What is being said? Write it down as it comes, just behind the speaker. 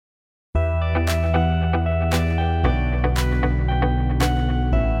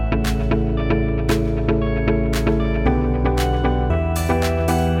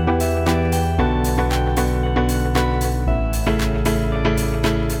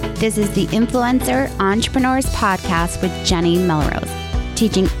This is the Influencer Entrepreneurs Podcast with Jenny Melrose,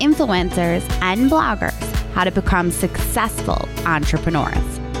 teaching influencers and bloggers how to become successful entrepreneurs.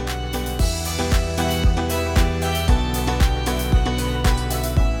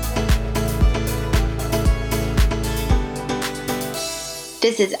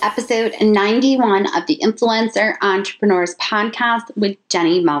 This is episode 91 of the Influencer Entrepreneurs Podcast with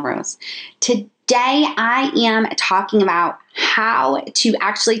Jenny Melrose. Today, I am talking about how to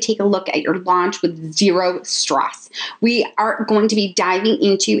actually take a look at your launch with zero stress. We are going to be diving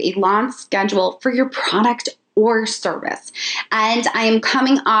into a launch schedule for your product or service. And I am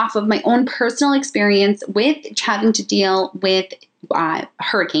coming off of my own personal experience with having to deal with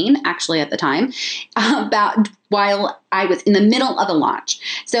hurricane, actually at the time, while I was in the middle of a launch.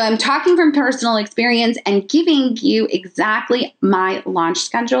 So I'm talking from personal experience and giving you exactly my launch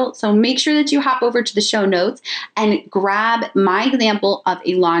schedule. So make sure that you hop over to the show notes and grab my example of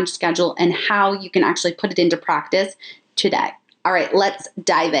a launch schedule and how you can actually put it into practice today. All right, let's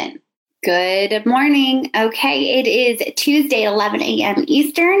dive in. Good morning. Okay, it is Tuesday, 11 a.m.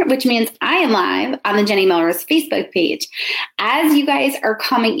 Eastern, which means I am live on the Jenny Melrose Facebook page. As you guys are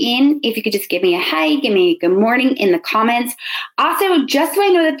coming in, if you could just give me a hi, give me a good morning in the comments. Also, just so I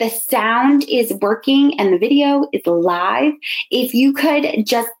know that the sound is working and the video is live, if you could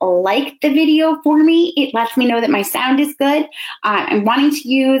just like the video for me, it lets me know that my sound is good. I'm wanting to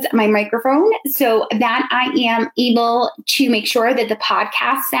use my microphone so that I am able to make sure that the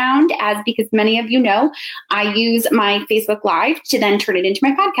podcast sound, because many of you know, I use my Facebook Live to then turn it into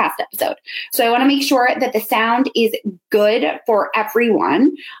my podcast episode. So I want to make sure that the sound is good for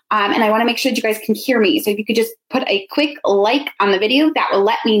everyone. And I want to make sure that you guys can hear me. So if you could just put a quick like on the video, that will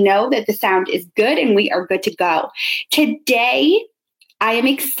let me know that the sound is good and we are good to go. Today, I am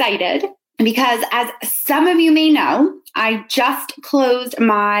excited because, as some of you may know, I just closed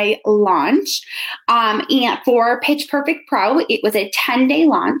my launch and for Pitch Perfect Pro. It was a 10-day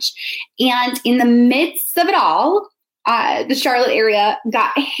launch. And in the midst of it all, the Charlotte area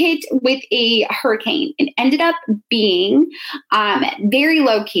got hit with a hurricane. It ended up being very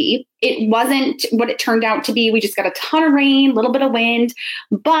low key. It wasn't what it turned out to be. We just got a ton of rain, a little bit of wind,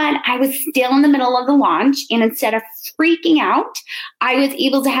 but I was still in the middle of the launch. And instead of freaking out, I was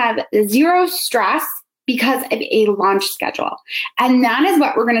able to have zero stress because of a launch schedule. And that is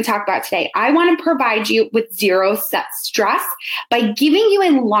what we're going to talk about today. I want to provide you with zero stress by giving you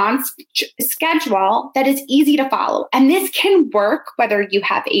a launch schedule that is easy to follow. And this can work whether you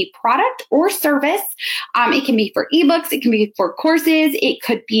have a product or service. It can be for ebooks. It can be for courses. It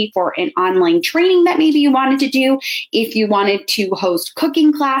could be for an online training that maybe you wanted to do. If you wanted to host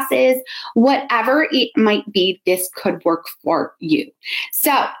cooking classes, whatever it might be, this could work for you.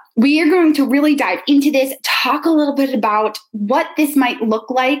 So we are going to really dive into this, talk a little bit about what this might look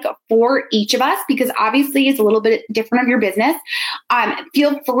like for each of us, because obviously it's a little bit different of your business.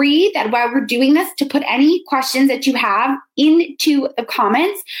 Feel free that while we're doing this to put any questions that you have into the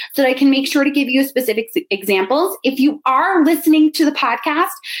comments so that I can make sure to give you specific examples. If you are listening to the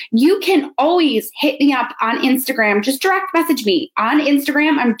podcast, you can always hit me up on Instagram. Just direct message me on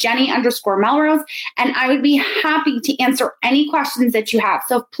Instagram. I'm Jenny_Melrose, and I would be happy to answer any questions that you have.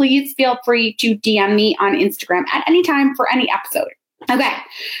 So please feel free to DM me on Instagram at any time for any episode. Okay,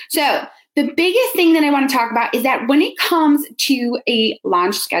 so the biggest thing that I want to talk about is that when it comes to a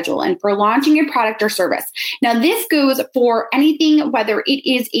launch schedule and for launching a product or service, now this goes for anything, whether it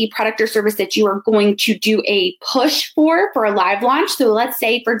is a product or service that you are going to do a push for a live launch. So let's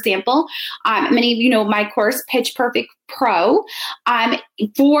say, for example, many of you know my course, Pitch Perfect Pro.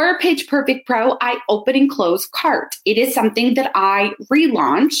 For Pitch Perfect Pro, I open and close cart. It is something that I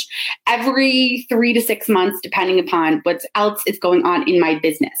relaunch every 3 to 6 months, depending upon what else is going on in my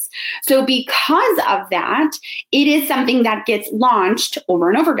business. So because of that, it is something that gets launched over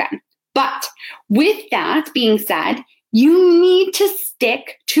and over again. But with that being said, you need to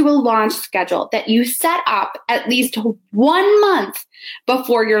stick to a launch schedule that you set up at least 1 month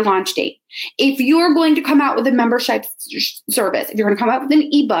before your launch date. If you are going to come out with a membership service, if you're going to come out with an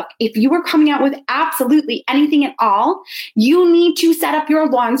ebook, if you are coming out with absolutely anything at all, you need to set up your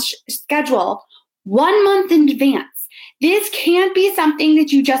launch schedule 1 month in advance. This can't be something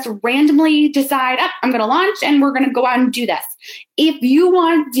that you just randomly decide, I'm going to launch and we're going to go out and do this. If you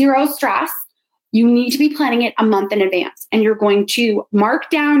want zero stress, you need to be planning it a month in advance, and you're going to mark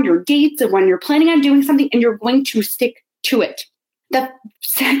down your dates of when you're planning on doing something, and you're going to stick to it. The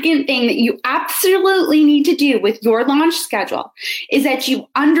second thing that you absolutely need to do with your launch schedule is that you,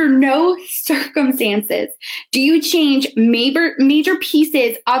 under no circumstances, do you change major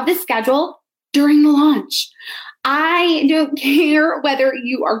pieces of the schedule during the launch. I don't care whether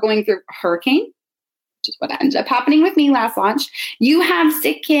you are going through a hurricane, which is what ended up happening with me last launch. You have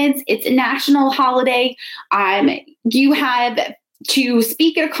sick kids. It's a national holiday. You have to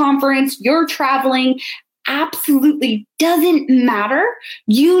speak at a conference. You're traveling. Absolutely doesn't matter.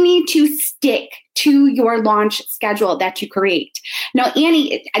 You need to stick to your launch schedule that you create. Now,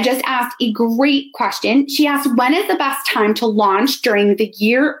 Annie just asked a great question. She asked, when is the best time to launch during the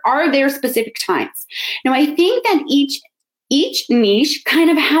year? Are there specific times? Now, I think that each niche kind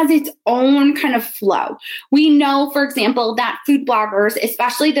of has its own kind of flow. We know, for example, that food bloggers,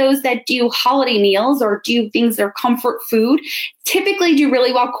 especially those that do holiday meals or do things that are comfort food, typically do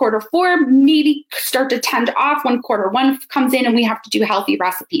really well Q4, maybe start to tend off when Q1 comes in and we have to do healthy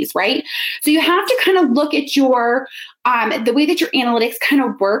recipes, right? So you have to kind of look at your, the way that your analytics kind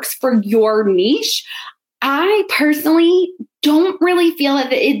of works for your niche. I personally don't really feel that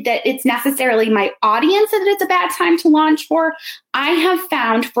it's necessarily my audience that it's a bad time to launch for. I have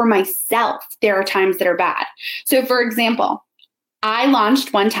found for myself, there are times that are bad. So for example, I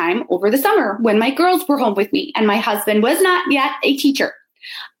launched one time over the summer when my girls were home with me and my husband was not yet a teacher.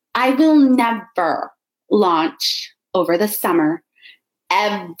 I will never launch over the summer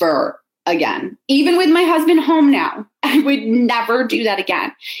ever again. Even with my husband home now, I would never do that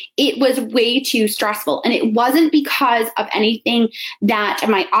again. It was way too stressful. And it wasn't because of anything that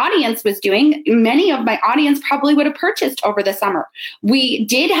my audience was doing. Many of my audience probably would have purchased over the summer. We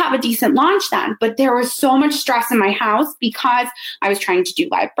did have a decent launch then, but there was so much stress in my house because I was trying to do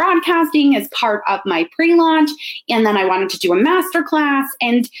live broadcasting as part of my pre-launch. And then I wanted to do a masterclass.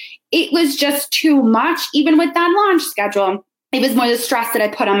 And it was just too much, even with that launch schedule. It was more the stress that I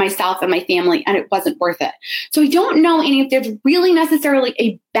put on myself and my family, and it wasn't worth it. So I don't know, Annie, if there's really necessarily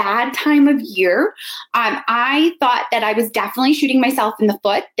a bad time of year. I thought that I was definitely shooting myself in the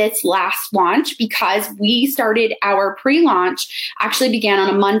foot this last launch because we started our pre-launch, actually began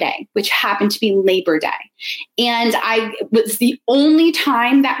on a Monday, which happened to be Labor Day. And I was the only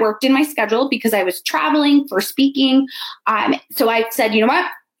time that worked in my schedule because I was traveling for speaking. So I said, you know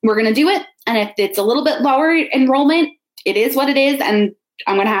what, we're going to do it. And if it's a little bit lower enrollment, it is what it is, and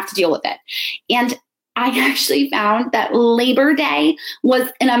I'm going to have to deal with it. And I actually found that Labor Day was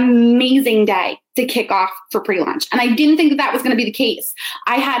an amazing day to kick off for pre-launch. And I didn't think that was going to be the case.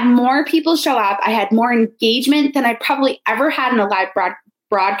 I had more people show up. I had more engagement than I probably ever had in a live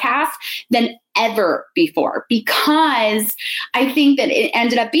broadcast than ever before, because I think that it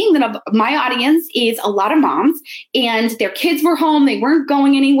ended up being that my audience is a lot of moms and their kids were home. They weren't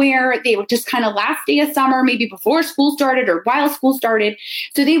going anywhere. They were just kind of last day of summer, maybe before school started or while school started.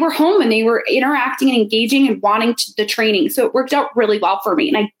 So they were home and they were interacting and engaging and wanting the training. So it worked out really well for me.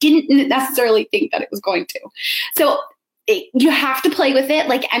 And I didn't necessarily think that it was going to. So you have to play with it.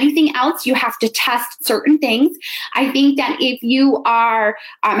 Like anything else, you have to test certain things. I think that if you are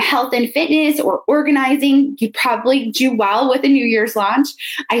health and fitness or organizing, you probably do well with a New Year's launch.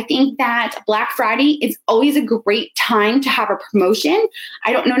 I think that Black Friday is always a great time to have a promotion.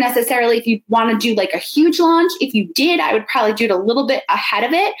 I don't know necessarily if you want to do like a huge launch. If you did, I would probably do it a little bit ahead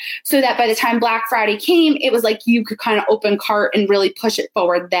of it so that by the time Black Friday came, it was like you could kind of open cart and really push it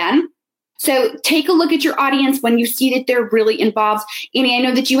forward then. So take a look at your audience when you see that they're really involved. Annie, I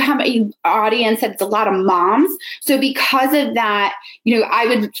know that you have an audience that's a lot of moms. So because of that, I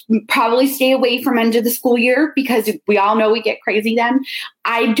would probably stay away from end of the school year because we all know we get crazy then.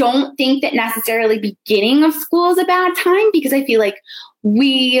 I don't think that necessarily beginning of school is a bad time because I feel like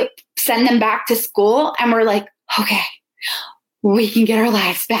we send them back to school and we're like, okay, we can get our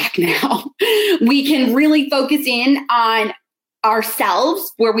lives back now. We can really focus in on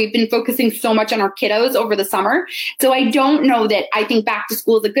ourselves where we've been focusing so much on our kiddos over the summer. So I don't know that I think back to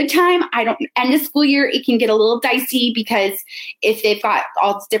school is a good time. I don't end of school year. It can get a little dicey because if they've got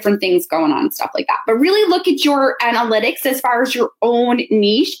all these different things going on and stuff like that, but really look at your analytics as far as your own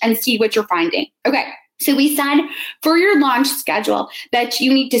niche and see what you're finding. Okay. So we said for your launch schedule that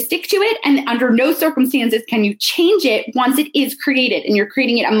you need to stick to it, and under no circumstances can you change it once it is created and you're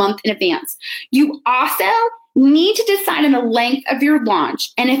creating it a month in advance. You also need to decide on the length of your launch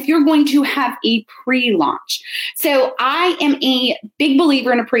and if you're going to have a pre-launch. So I am a big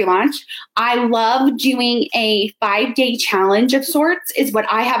believer in a pre-launch. I love doing a 5-day challenge of sorts is what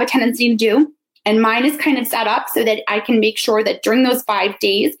I have a tendency to do. And mine is kind of set up so that I can make sure that during those 5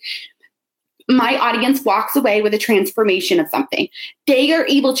 days, my audience walks away with a transformation of something. They are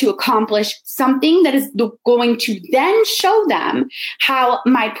able to accomplish something that is going to then show them how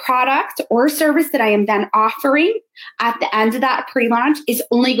my product or service that I am then offering at the end of that pre-launch is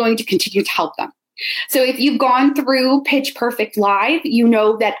only going to continue to help them. So if you've gone through Pitch Perfect Live, you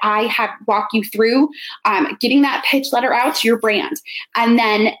know that I have walked you through getting that pitch letter out to your brand. And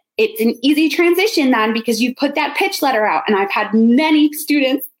then it's an easy transition then because you put that pitch letter out. And I've had many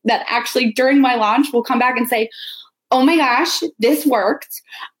students that actually during my launch will come back and say, oh my gosh, this worked.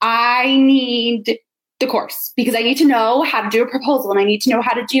 I need the course because I need to know how to do a proposal and I need to know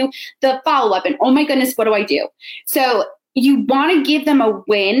how to do the follow-up. And oh my goodness, what do I do? So you want to give them a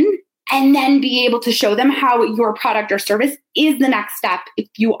win and then be able to show them how your product or service is the next step if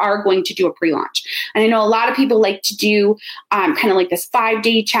you are going to do a pre-launch. And I know a lot of people like to do kind of like this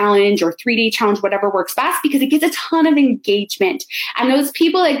 5-day challenge or 3-day challenge, whatever works best, because it gets a ton of engagement. And those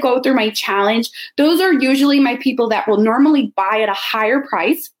people that go through my challenge, those are usually my people that will normally buy at a higher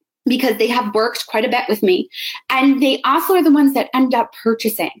price because they have worked quite a bit with me. And they also are the ones that end up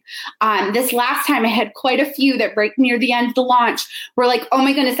purchasing. This last time I had quite a few that right near the end of the launch were like, oh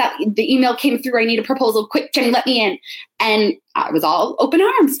my goodness, the email came through. I need a proposal. Quick, Jenny, let me in. And I was all open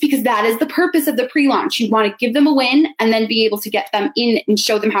arms because that is the purpose of the pre-launch. You want to give them a win and then be able to get them in and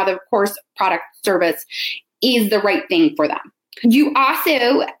show them how the course, product, service is the right thing for them. You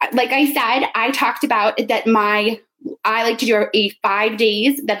also, like I said, I talked about that I like to do a 5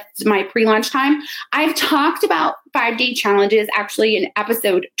 days. That's my pre-launch time. I've talked about 5-day challenges actually in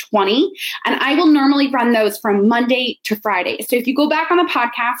episode 20, and I will normally run those from Monday to Friday. So if you go back on the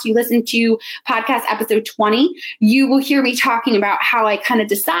podcast, you listen to podcast episode 20, you will hear me talking about how I kind of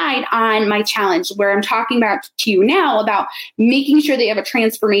decide on my challenge, where I'm talking about to you now about making sure they have a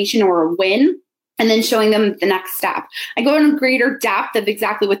transformation or a win, and then showing them the next step. I go into greater depth of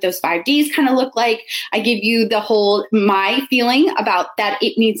exactly what those 5 days kind of look like. I give you my feeling about that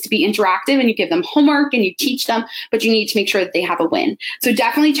it needs to be interactive, and you give them homework and you teach them, but you need to make sure that they have a win. So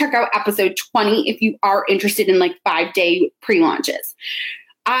definitely check out episode 20 if you are interested in like 5-day pre-launches.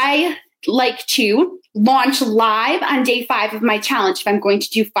 I like to launch live on day 5 of my challenge if I'm going to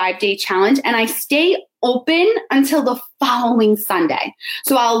do 5-day challenge, and I stay open until the following Sunday.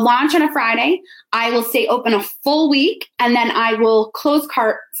 So I'll launch on a Friday. I will stay open a full week, and then I will close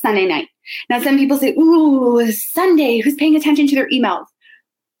cart Sunday night. Now, some people say, ooh, Sunday, who's paying attention to their emails?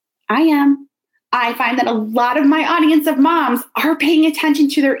 I am. I find that a lot of my audience of moms are paying attention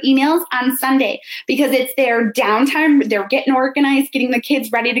to their emails on Sunday because it's their downtime. They're getting organized, getting the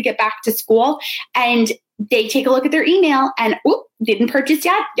kids ready to get back to school, and they take a look at their email and, oop, didn't purchase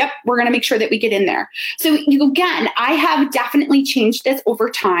yet? Yep, we're going to make sure that we get in there. So again, I have definitely changed this over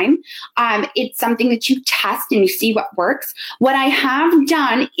time. It's something that you test and you see what works. What I have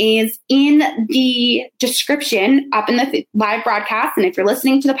done is in the description up in the live broadcast, and if you're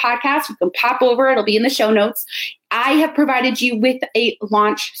listening to the podcast, you can pop over. It'll be in the show notes. I have provided you with a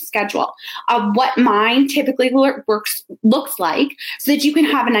launch schedule of what mine typically looks like so that you can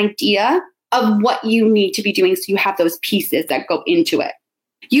have an idea of what you need to be doing so you have those pieces that go into it.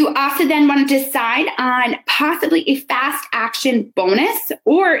 You also then want to decide on possibly a fast action bonus,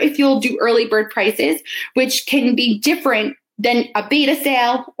 or if you'll do early bird prices, which can be different than a beta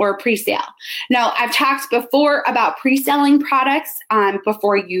sale or a pre-sale. Now, I've talked before about pre-selling products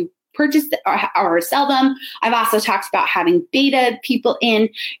before you purchase or sell them. I've also talked about having beta people in.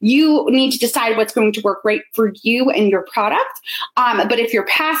 You need to decide what's going to work right for you and your product. But if you're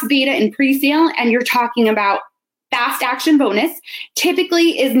past beta and pre-sale and you're talking about fast action bonus,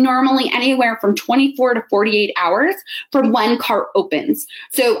 typically is normally anywhere from 24 to 48 hours from when cart opens.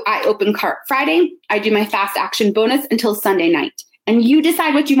 So I open cart Friday. I do my fast action bonus until Sunday night. And you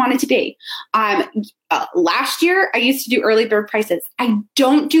decide what you want it to be. Last year, I used to do early bird prices. I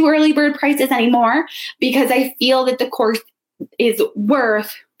don't do early bird prices anymore because I feel that the course is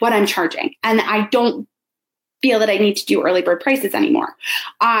worth what I'm charging. And I don't feel that I need to do early bird prices anymore.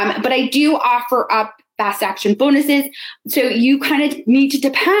 But I do offer up fast action bonuses. So you kind of need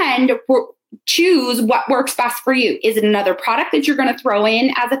to choose what works best for you. Is it another product that you're going to throw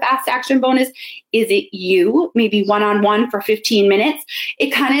in as a fast action bonus? Is it you, maybe one-on-one for 15 minutes? It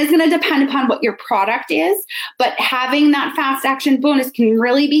kind of is going to depend upon what your product is, but having that fast action bonus can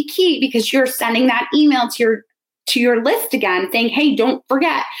really be key because you're sending that email to your list again saying, hey, don't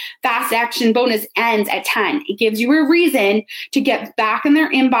forget, fast action bonus ends at 10. It gives you a reason to get back in their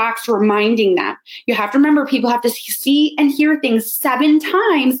inbox, reminding them. You have to remember, people have to see and hear things 7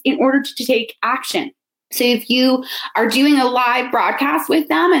 times in order to take action. So if you are doing a live broadcast with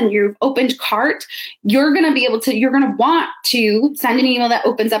them and you've opened cart, you're going to want to send an email that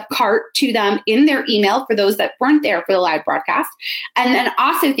opens up cart to them in their email for those that weren't there for the live broadcast. And then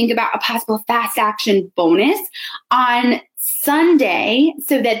also think about a possible fast action bonus on Sunday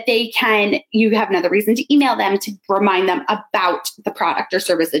so that you have another reason to email them to remind them about the product or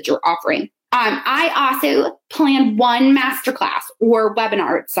service that you're offering. I also plan one masterclass or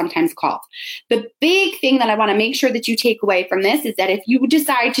webinar, it's sometimes called. The big thing that I want to make sure that you take away from this is that if you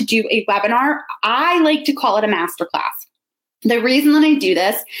decide to do a webinar, I like to call it a masterclass. The reason that I do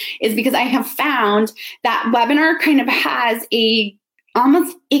this is because I have found that webinar kind of has a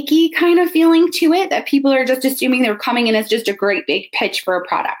almost icky kind of feeling to it, that people are just assuming they're coming in as just a great big pitch for a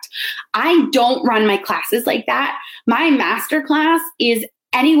product. I don't run my classes like that. My masterclass is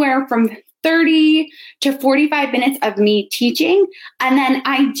anywhere from 30 to 45 minutes of me teaching. And then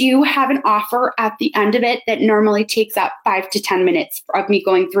I do have an offer at the end of it that normally takes up 5 to 10 minutes of me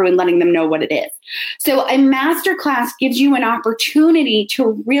going through and letting them know what it is. So a masterclass gives you an opportunity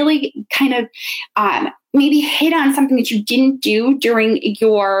to really kind of maybe hit on something that you didn't do during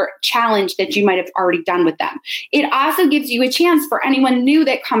your challenge that you might have already done with them. It also gives you a chance for anyone new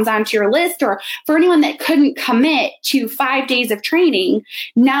that comes onto your list, or for anyone that couldn't commit to 5 days of training.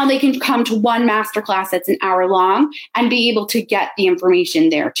 Now they can come to one masterclass that's an hour long and be able to get the information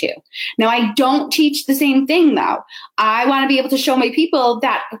there too. Now, I don't teach the same thing though. I want to be able to show my people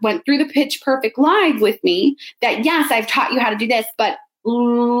that went through the Pitch Perfect Live with me that yes, I've taught you how to do this, but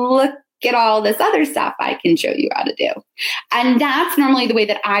look at all this other stuff I can show you how to do. And that's normally the way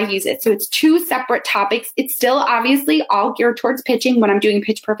that I use it. So it's 2 separate topics. It's still obviously all geared towards pitching when I'm doing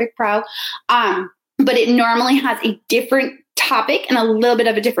Pitch Perfect Pro. But it normally has a different topic and a little bit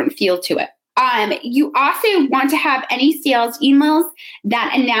of a different feel to it. You also want to have any sales emails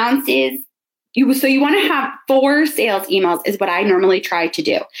that announces so you want to have 4 sales emails is what I normally try to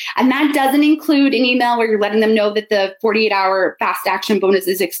do. And that doesn't include an email where you're letting them know that the 48-hour fast action bonus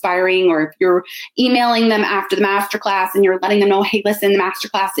is expiring, or if you're emailing them after the masterclass and you're letting them know, hey, listen, the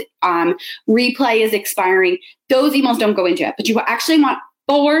masterclass replay is expiring. Those emails don't go into it, but you actually want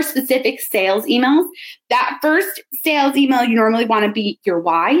 4 specific sales emails. That first sales email, you normally want to be your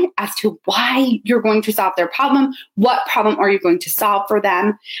why, as to why you're going to solve their problem. What problem are you going to solve for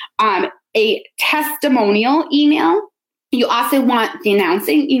them? A testimonial email. You also want the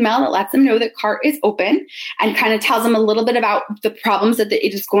announcing email that lets them know that cart is open and kind of tells them a little bit about the problems that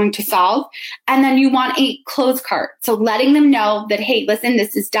it is going to solve. And then you want a close cart. So letting them know that, hey, listen,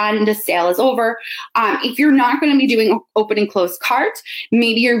 this is done. The sale is over. If you're not going to be doing open and closed cart,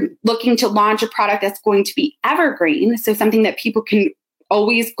 maybe you're looking to launch a product that's going to be evergreen. So something that people can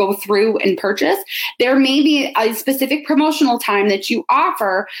always go through and purchase. There may be a specific promotional time that you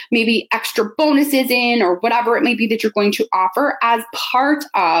offer, maybe extra bonuses in, or whatever it may be that you're going to offer as part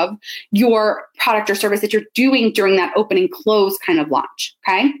of your product or service that you're doing during that open and close kind of launch.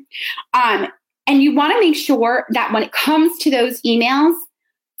 Okay. And you want to make sure that when it comes to those emails,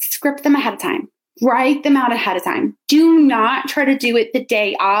 script them ahead of time. Write them out ahead of time. Do not try to do it the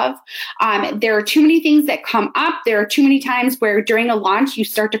day of. There are too many things that come up. There are too many times where during a launch, you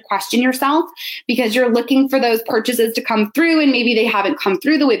start to question yourself because you're looking for those purchases to come through and maybe they haven't come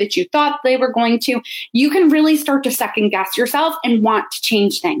through the way that you thought they were going to. You can really start to second guess yourself and want to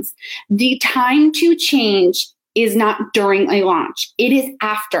change things. The time to change is not during a launch. It is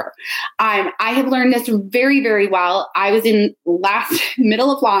after. I have learned this very, very well. I was in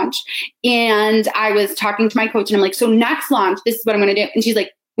middle of launch and I was talking to my coach and I'm like, so next launch, this is what I'm going to do. And she's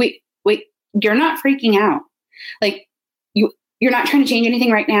like, wait, you're not freaking out. Like you're not trying to change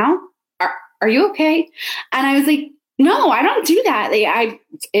anything right now. Are you okay? And I was like, no, I don't do that.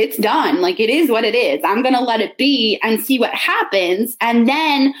 It's done. Like, it is what it is. I'm going to let it be and see what happens. And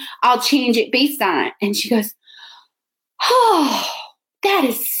then I'll change it based on it. And she goes, oh, that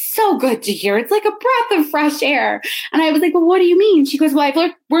is so good to hear. It's like a breath of fresh air. And I was like, well, what do you mean? She goes, well,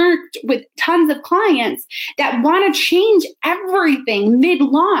 I've worked with tons of clients that want to change everything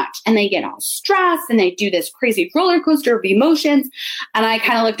mid-launch. And they get all stressed and they do this crazy roller coaster of emotions. And I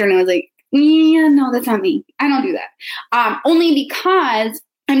kind of looked at her and I was like, yeah, no, that's not me. I don't do that. Only because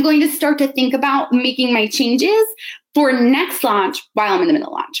I'm going to start to think about making my changes for next launch while I'm in the middle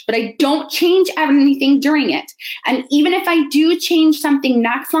of launch, but I don't change anything during it. And even if I do change something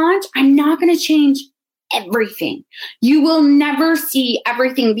next launch, I'm not going to change everything. You will never see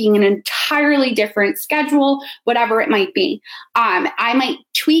everything being an entirely different schedule, whatever it might be. I might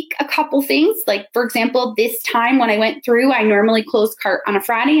tweak a couple things. Like, for example, this time when I went through, I normally close cart on a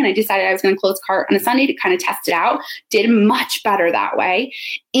Friday and I decided I was going to close cart on a Sunday to kind of test it out. Did much better that way.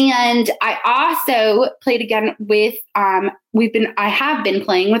 And I also played again with, I have been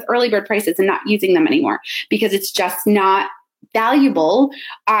playing with early bird prices and not using them anymore because it's just not valuable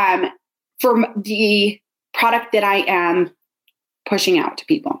for the product that I am pushing out to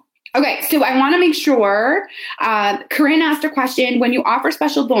people. Okay, so I want to make sure, Corinne asked a question, when you offer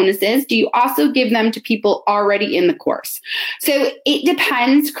special bonuses, do you also give them to people already in the course? So it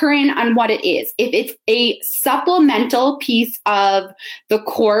depends, Corinne, on what it is. If it's a supplemental piece of the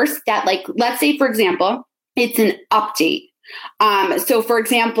course that, like, let's say, for example, it's an update. So for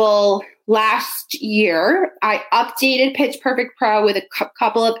example, last year, I updated Pitch Perfect Pro with a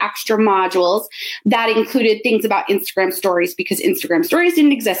couple of extra modules that included things about Instagram stories because Instagram stories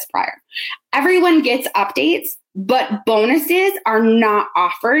didn't exist prior. Everyone gets updates, but bonuses are not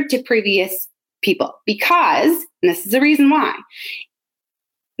offered to previous people because, and this is the reason why,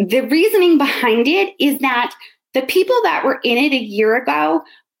 the reasoning behind it is that the people that were in it a year ago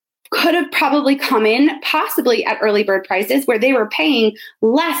could have probably come in possibly at early bird prices where they were paying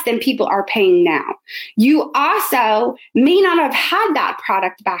less than people are paying now. You also may not have had that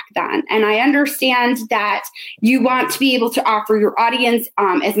product back then. And I understand that you want to be able to offer your audience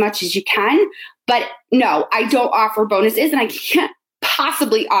as much as you can, but no, I don't offer bonuses and I can't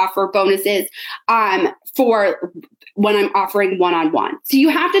possibly offer bonuses for when I'm offering one-on-one. So you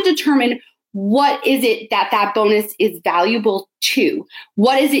have to determine what is it that bonus is valuable to?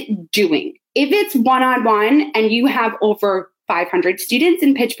 What is it doing? If it's one-on-one and you have over 500 students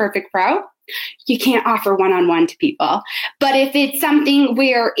in Pitch Perfect Pro, you can't offer one-on-one to people. But if it's something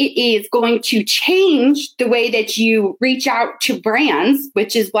where it is going to change the way that you reach out to brands,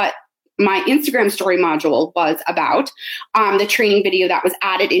 which is what my Instagram story module was about, the training video that was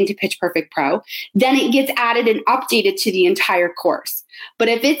added into Pitch Perfect Pro, then it gets added and updated to the entire course. But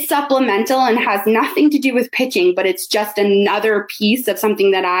if it's supplemental and has nothing to do with pitching, but it's just another piece of something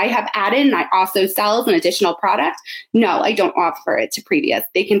that I have added and I also sell as an additional product, no, I don't offer it to previous.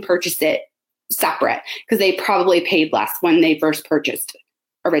 They can purchase it separate because they probably paid less when they first purchased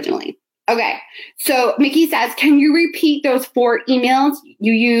originally. Okay, so Mickey says, can you repeat those 4 emails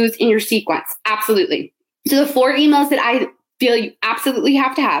you use in your sequence? Absolutely. So the 4 emails that I feel you absolutely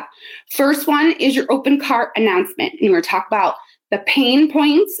have to have. First one is your open cart announcement. And we're going to talk about the pain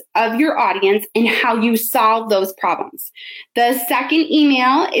points of your audience and how you solve those problems. The second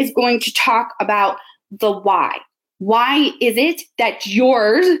email is going to talk about the why. Why is it that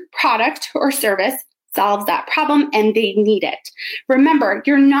your product or service solves that problem and they need it? Remember,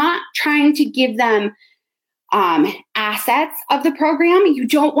 you're not trying to give them assets of the program. You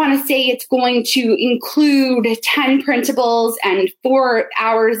don't want to say it's going to include 10 printables and 4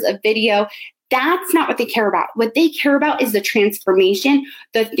 hours of video. That's not what they care about. What they care about is the transformation,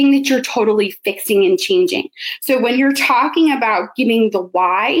 the thing that you're totally fixing and changing. So when you're talking about giving the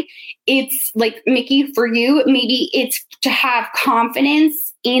why, it's like, Mickey, for you, maybe it's to have confidence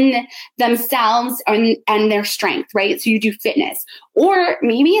in themselves and their strength, right? So you do fitness. Or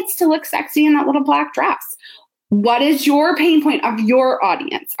maybe it's to look sexy in that little black dress. What is your pain point of your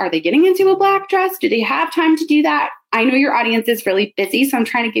audience? Are they getting into a black dress? Do they have time to do that? I know your audience is really busy, so I'm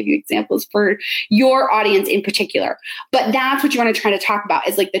trying to give you examples for your audience in particular. But that's what you want to try to talk about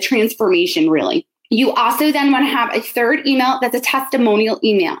is like the transformation, really. You also then want to have a third email that's a testimonial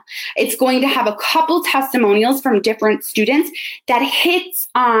email. It's going to have a couple testimonials from different students that hits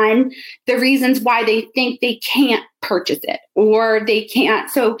on the reasons why they think they can't purchase it or they can't.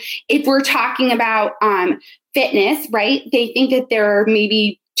 So if we're talking about fitness, right, they think that they're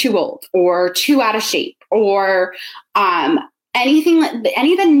maybe too old or too out of shape or anything,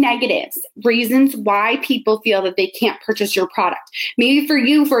 any of the negatives, reasons why people feel that they can't purchase your product. Maybe for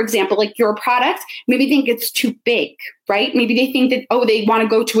you, for example, like your product, maybe think it's too big, right? Maybe they think that, oh, they want to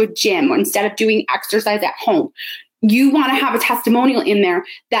go to a gym instead of doing exercise at home. You want to have a testimonial in there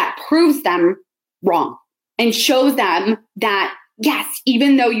that proves them wrong and shows them that, yes,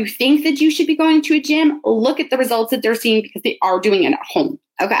 even though you think that you should be going to a gym, look at the results that they're seeing because they are doing it at home.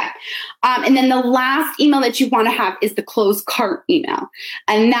 Okay. And then the last email that you want to have is the closed cart email.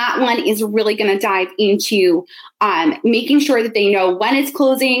 And that one is really going to dive into making sure that they know when it's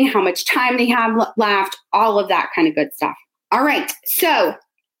closing, how much time they have left, all of that kind of good stuff. All right. So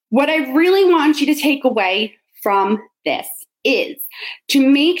what I really want you to take away from this is to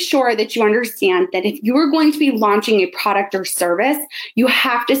make sure that you understand that if you are going to be launching a product or service, you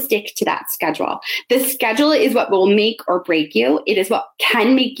have to stick to that schedule. The schedule is what will make or break you. It is what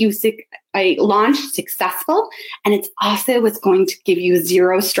can make you a launch successful. And it's also what's going to give you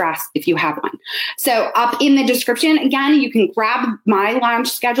zero stress if you have one. So up in the description, again, you can grab my launch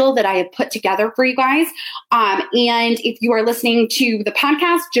schedule that I have put together for you guys. And if you are listening to the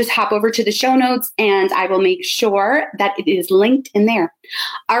podcast, just hop over to the show notes and I will make sure that it is linked in there.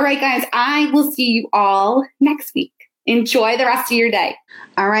 All right, guys, I will see you all next week. Enjoy the rest of your day.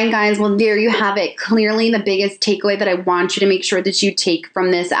 All right, guys. Well, there you have it. Clearly, the biggest takeaway that I want you to make sure that you take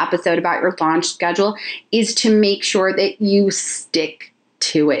from this episode about your launch schedule is to make sure that you stick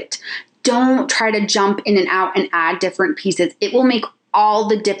to it. Don't try to jump in and out and add different pieces. It will make all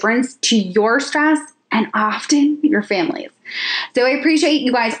the difference to your stress and often your family's. So I appreciate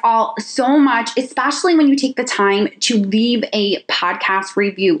you guys all so much, especially when you take the time to leave a podcast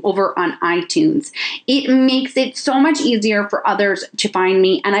review over on iTunes. It makes it so much easier for others to find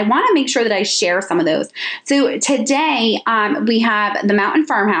me, and I want to make sure that I share some of those. So today we have The Mountain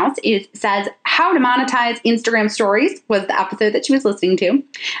Farmhouse. It says How to Monetize Instagram Stories was the episode that she was listening to.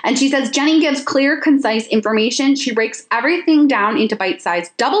 And she says, Jenny gives clear, concise information. She breaks everything down into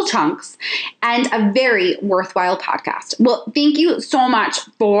bite-sized double chunks and a very worthwhile podcast. Well, thank you so much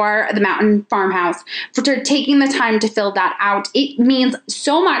for The Mountain Farmhouse for taking the time to fill that out. It means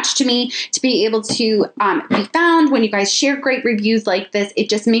so much to me to be able to be found when you guys share great reviews like this. It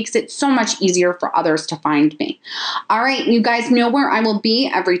just makes it so much easier for others to find me. All right, you guys know where I will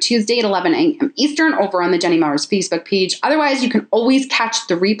be every Tuesday at 11 a.m. Eastern over on the Jenny Melrose Facebook page. Otherwise, you can always catch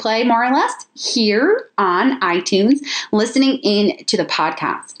the replay more or less here on iTunes, listening in to the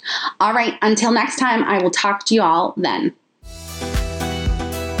podcast. All right, until next time, I will talk to you all then.